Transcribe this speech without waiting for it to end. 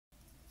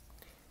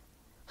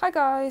Hi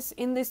guys,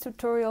 in this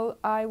tutorial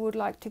I would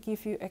like to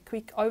give you a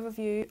quick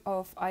overview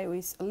of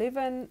iOS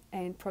 11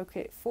 and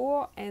Procreate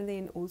 4, and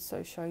then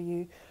also show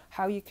you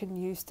how you can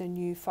use the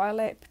new file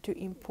app to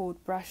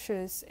import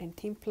brushes and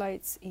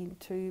templates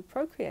into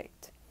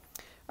Procreate.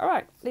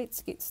 Alright,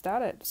 let's get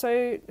started.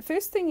 So the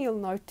first thing you'll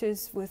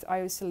notice with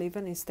iOS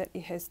 11 is that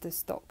it has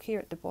this dock here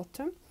at the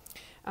bottom.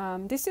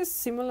 This is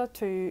similar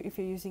to, if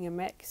you're using a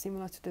Mac,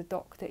 similar to the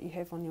dock that you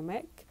have on your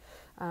Mac.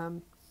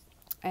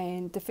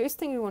 And the first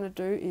thing we want to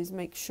do is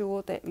make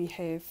sure that we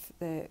have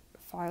the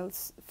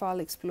File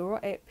Explorer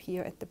app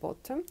here at the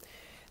bottom.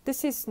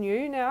 This is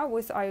new now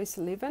with iOS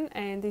 11,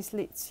 and this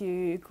lets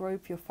you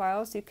group your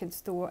files. You can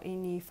store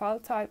any file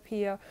type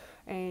here,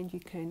 and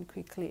you can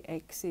quickly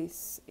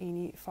access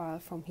any file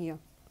from here.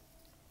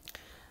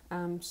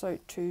 So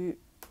to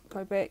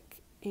go back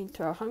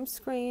into our home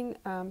screen,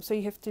 so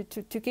you have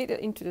to get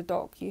it into the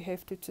dock, you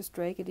have to just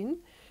drag it in.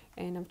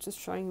 And I'm just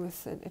showing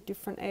with a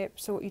different app.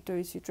 So what you do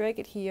is you drag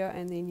it here,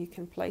 and then you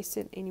can place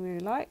it anywhere you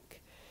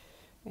like.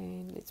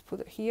 And let's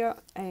put it here,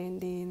 and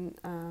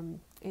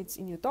then it's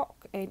in your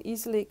dock and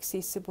easily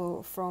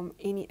accessible from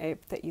any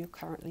app that you're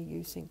currently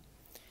using.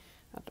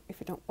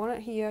 If you don't want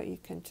it here, you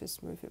can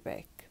just move it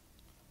back.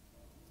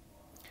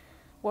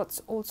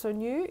 What's also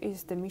new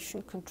is the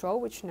mission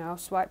control, which now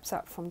swipes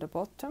up from the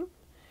bottom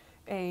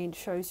and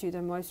shows you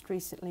the most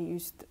recently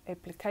used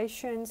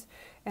applications,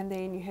 and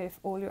then you have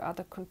all your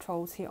other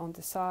controls here on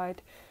the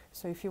side.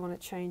 So if you want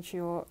to change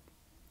your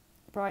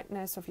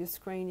brightness of your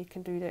screen, you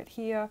can do that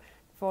here.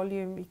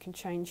 Volume you can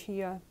change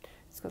here.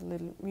 It's got a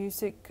little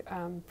music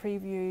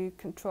preview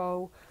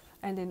control,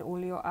 and then all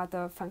your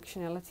other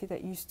functionality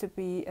that used to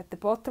be at the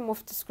bottom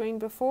of the screen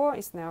before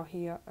is now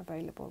here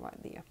available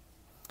right there.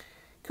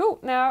 Cool.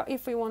 Now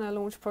if we want to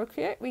launch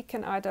Procreate, we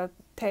can either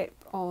tap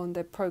on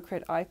the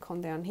Procreate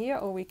icon down here,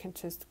 or we can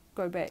just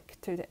go back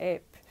to the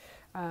app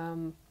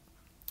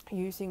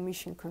using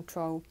mission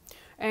control.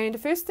 And the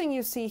first thing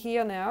you see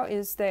here now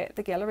is that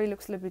the gallery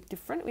looks a little bit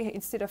different.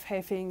 Instead of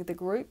having the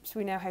groups,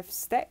 we now have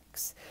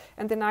stacks.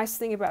 And the nice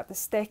thing about the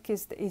stack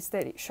is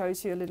that it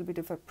shows you a little bit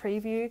of a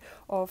preview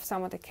of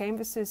some of the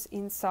canvases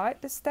inside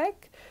the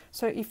stack.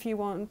 So if you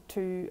want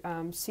to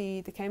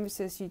see the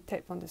canvases, you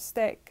tap on the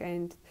stack,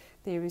 and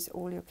there is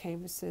all your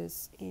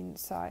canvases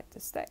inside the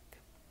stack.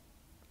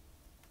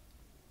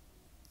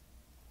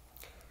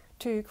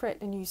 To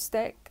create a new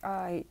stack,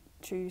 I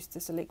choose the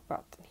select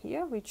button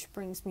here, which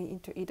brings me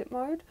into edit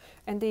mode,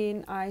 and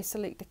then I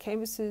select the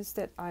canvases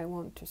that I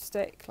want to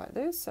stack like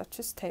this. I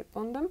just tap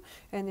on them,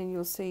 and then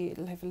you'll see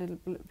it'll have a little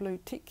blue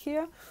tick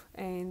here,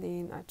 and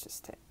then I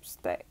just tap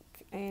stack,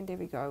 and there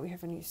we go, we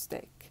have a new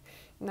stack.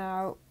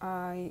 Now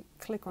I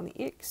click on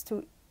the X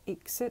to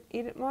exit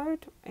edit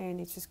mode,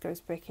 and it just goes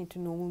back into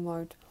normal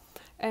mode.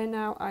 And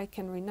now I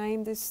can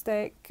rename this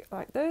stack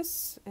like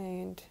this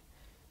and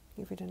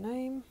give it a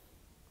name,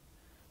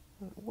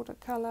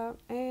 watercolor,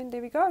 and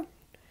there we go.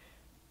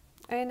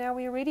 And now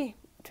we're ready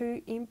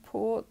to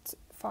import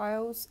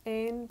files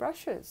and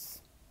brushes.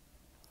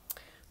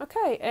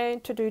 Okay,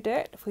 and to do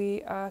that,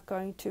 we are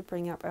going to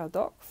bring up our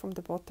dock from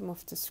the bottom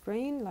of the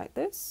screen like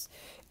this,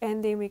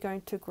 and then we're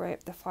going to grab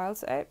the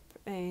Files app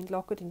and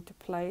lock it into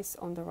place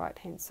on the right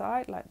hand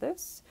side like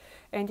this.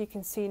 And you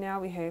can see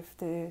now we have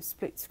the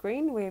split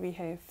screen where we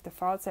have the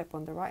Files app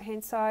on the right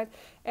hand side,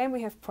 and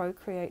we have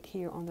Procreate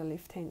here on the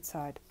left hand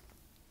side.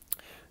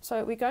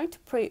 So we're going to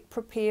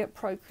prepare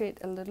Procreate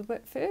a little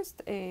bit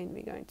first, and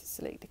we're going to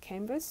select the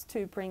canvas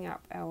to bring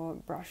up our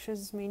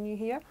brushes menu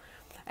here.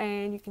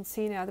 And you can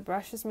see now the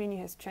brushes menu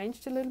has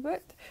changed a little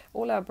bit.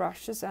 All our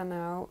brushes are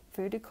now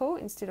vertical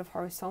instead of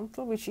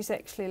horizontal, which is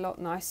actually a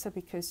lot nicer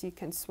because you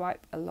can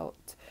swipe a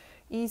lot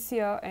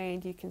easier,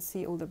 and you can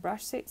see all the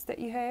brush sets that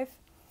you have.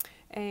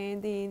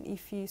 And then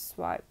if you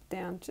swipe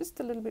down just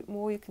a little bit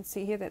more, you can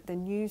see here that the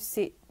new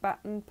set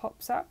button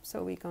pops up.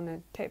 So we're going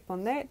to tap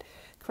on that,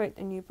 create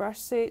a new brush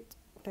set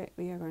that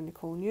we are going to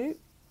call new,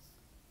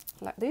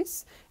 like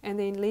this, and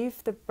then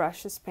leave the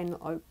brushes panel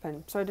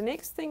open. So the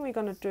next thing we're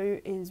going to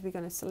do is we're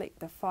going to select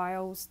the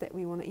files that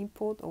we want to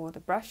import, or the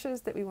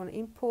brushes that we want to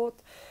import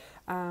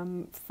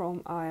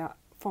from our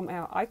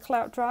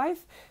iCloud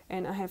drive.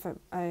 And I have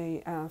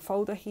a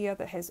folder here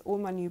that has all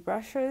my new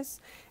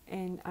brushes,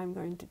 and I'm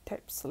going to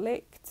tap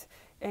select,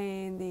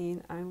 and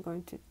then I'm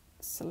going to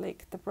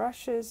select the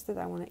brushes that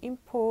I want to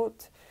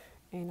import,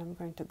 and I'm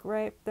going to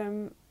grab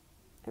them.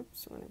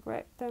 Oops, I'm going to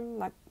grab them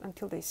like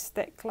until they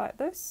stack like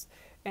this,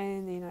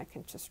 and then I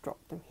can just drop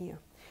them here.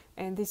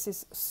 And this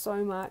is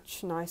so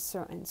much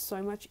nicer and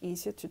so much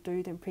easier to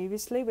do than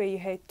previously, where you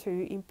had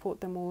to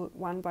import them all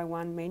one by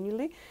one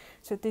manually.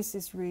 So this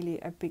is really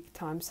a big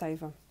time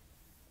saver.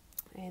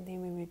 And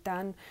then when we're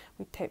done,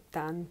 we tap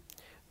done.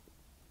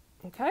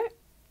 Okay.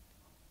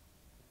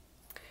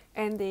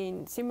 And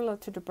then similar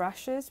to the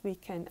brushes, we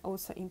can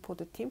also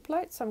import a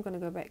template. So I'm going to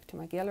go back to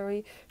my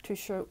gallery to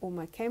show all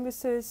my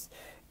canvases,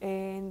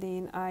 and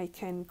then I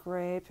can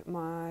grab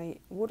my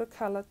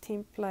watercolor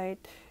template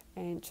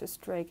and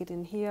just drag it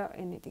in here,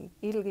 and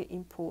it'll get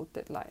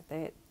imported like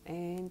that,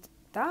 and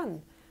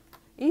done.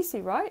 Easy,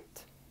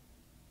 right?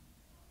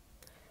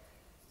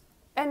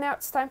 And now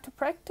it's time to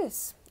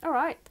practice. All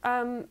right,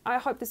 I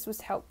hope this was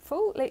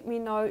helpful. Let me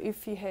know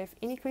if you have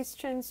any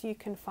questions. You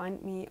can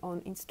find me on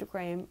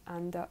Instagram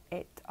under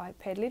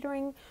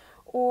 @iPadLettering,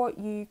 or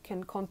you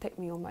can contact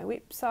me on my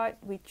website,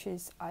 which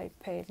is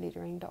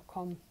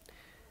iPadlettering.com.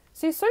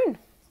 See you soon.